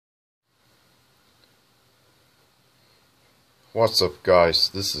What's up, guys?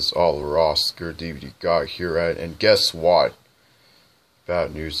 This is Oliver Oscar, DVD Guy here and guess what?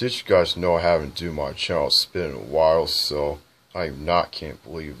 Bad news. Did you guys know I haven't do my channel? It's been a while, so can't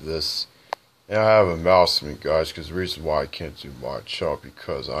believe this. And I have a announcement, guys, because the reason why I can't do my channel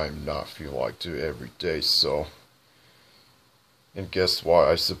because I'm not feel like do it every day, so. And guess what?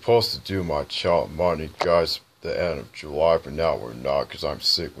 I supposed to do my channel Monday, guys, the end of July, but now we're not, because I'm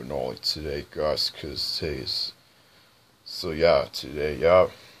sick with only today, guys, because today's. So yeah, today, yeah.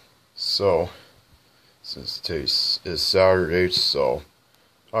 So, since today is Saturday, so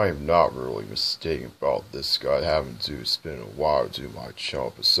I am not really mistaken about this, guy. I haven't do, it's been a while to do my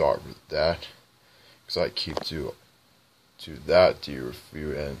channel, but sorry for that. Because I keep do that do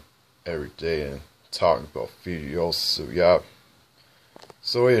review and every day and talking about videos, so yeah.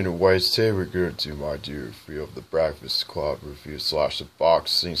 So anyways, today we're going to do my review of the Breakfast Club review /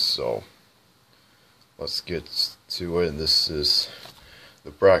 unboxing, so let's get to it. And this is the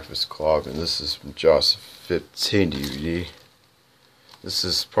Breakfast Club, and this is from Just 15 DVD. This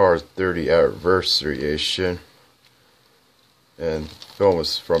is part 30 anniversary edition, and the film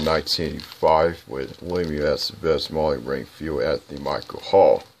is from 1985 with Lemmy as the best Molly Ringfield, Anthony Michael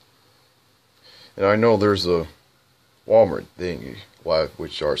Hall. And I know there's a Walmart thingy left,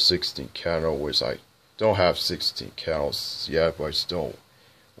 which are 16 channel, which I don't have 16 channels yet, but I still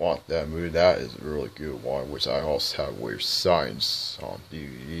want that movie. That is a really good one, which I also have Weird Science on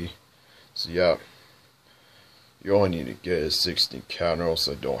DVD. So yeah, you only need to get a 16 channels.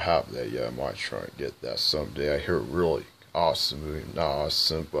 I don't have that yet. I might try to get that someday. I hear a really awesome movie, not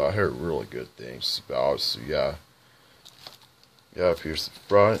awesome, but I hear really good things about it. So yeah, here's the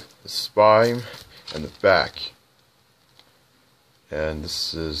front, the spine, and the back. And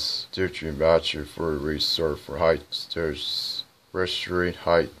this is Dietrich Matcher for a resort for height stairs. Restaurant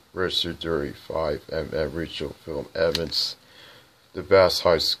Height, registered 35 MM Rachel Film Evans. The best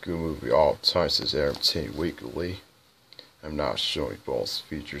high school movie all time, says Entertainment Weekly. I'm not showing both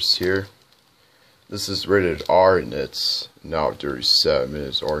features here. This is rated R and it's now 37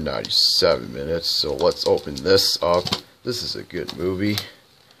 minutes or 97 minutes. So let's open this up. This is a good movie.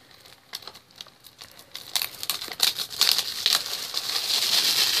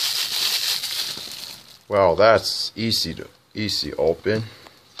 Well, that's easy open.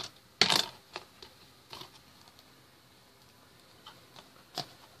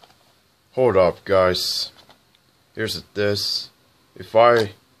 Hold up, guys. Here's this.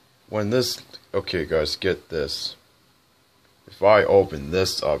 Okay, guys, get this. If I open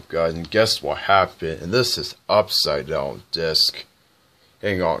this up, guys, and guess what happened? And this is upside down disc.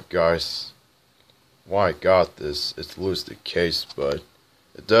 Hang on, guys. Why I got this? It's loose the case, but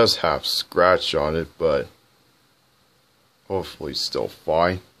it does have scratch on it, but hopefully still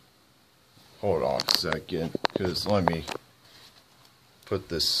fine. Hold on a second, because let me put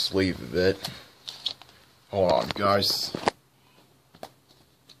this sleeve of it. Hold on, guys.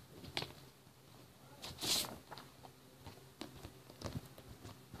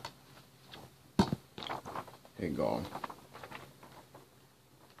 Hang on.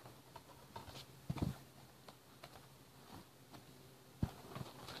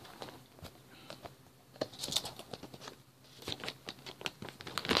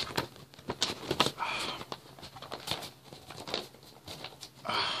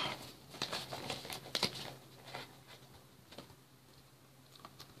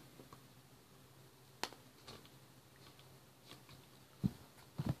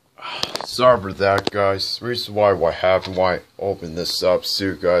 Sorry for that, guys. Reason why I opened this up,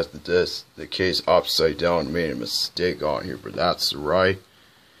 see, guys, the case upside down, made a mistake on here, but that's right.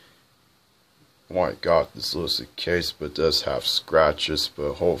 Why I got this little case, but it does have scratches,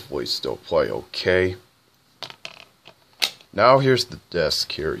 but hopefully still play okay. Now here's the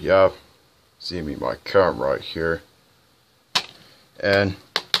disc here. Yep, see me my camera right here, and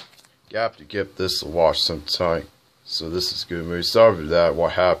you have to give this a watch sometime. So this is good movie. Sorry for that.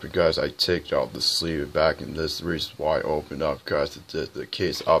 What happened, guys? I take out the sleeve back, and this is the reason why I opened up, guys. The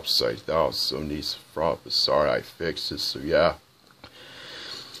case upside down, so needs front. But sorry, I fixed it. So yeah.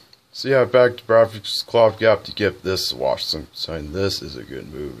 Back to Breakfast Club. You have to give this a watch sometime. This is a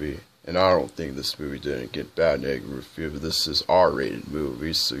good movie, and I don't think this movie didn't get bad negative review. But this is R-rated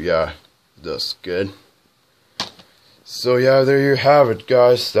movie, so yeah, that's good. So yeah, there you have it,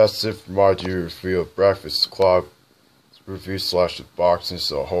 guys. That's it for my review of Breakfast Club review / unboxing.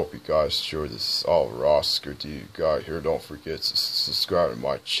 So I hope you guys enjoyed. This is Oliver Oscar, you guys here. Don't forget to subscribe to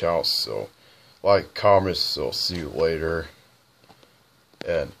my channel. So like, comment. So see you later,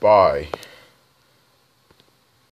 and bye.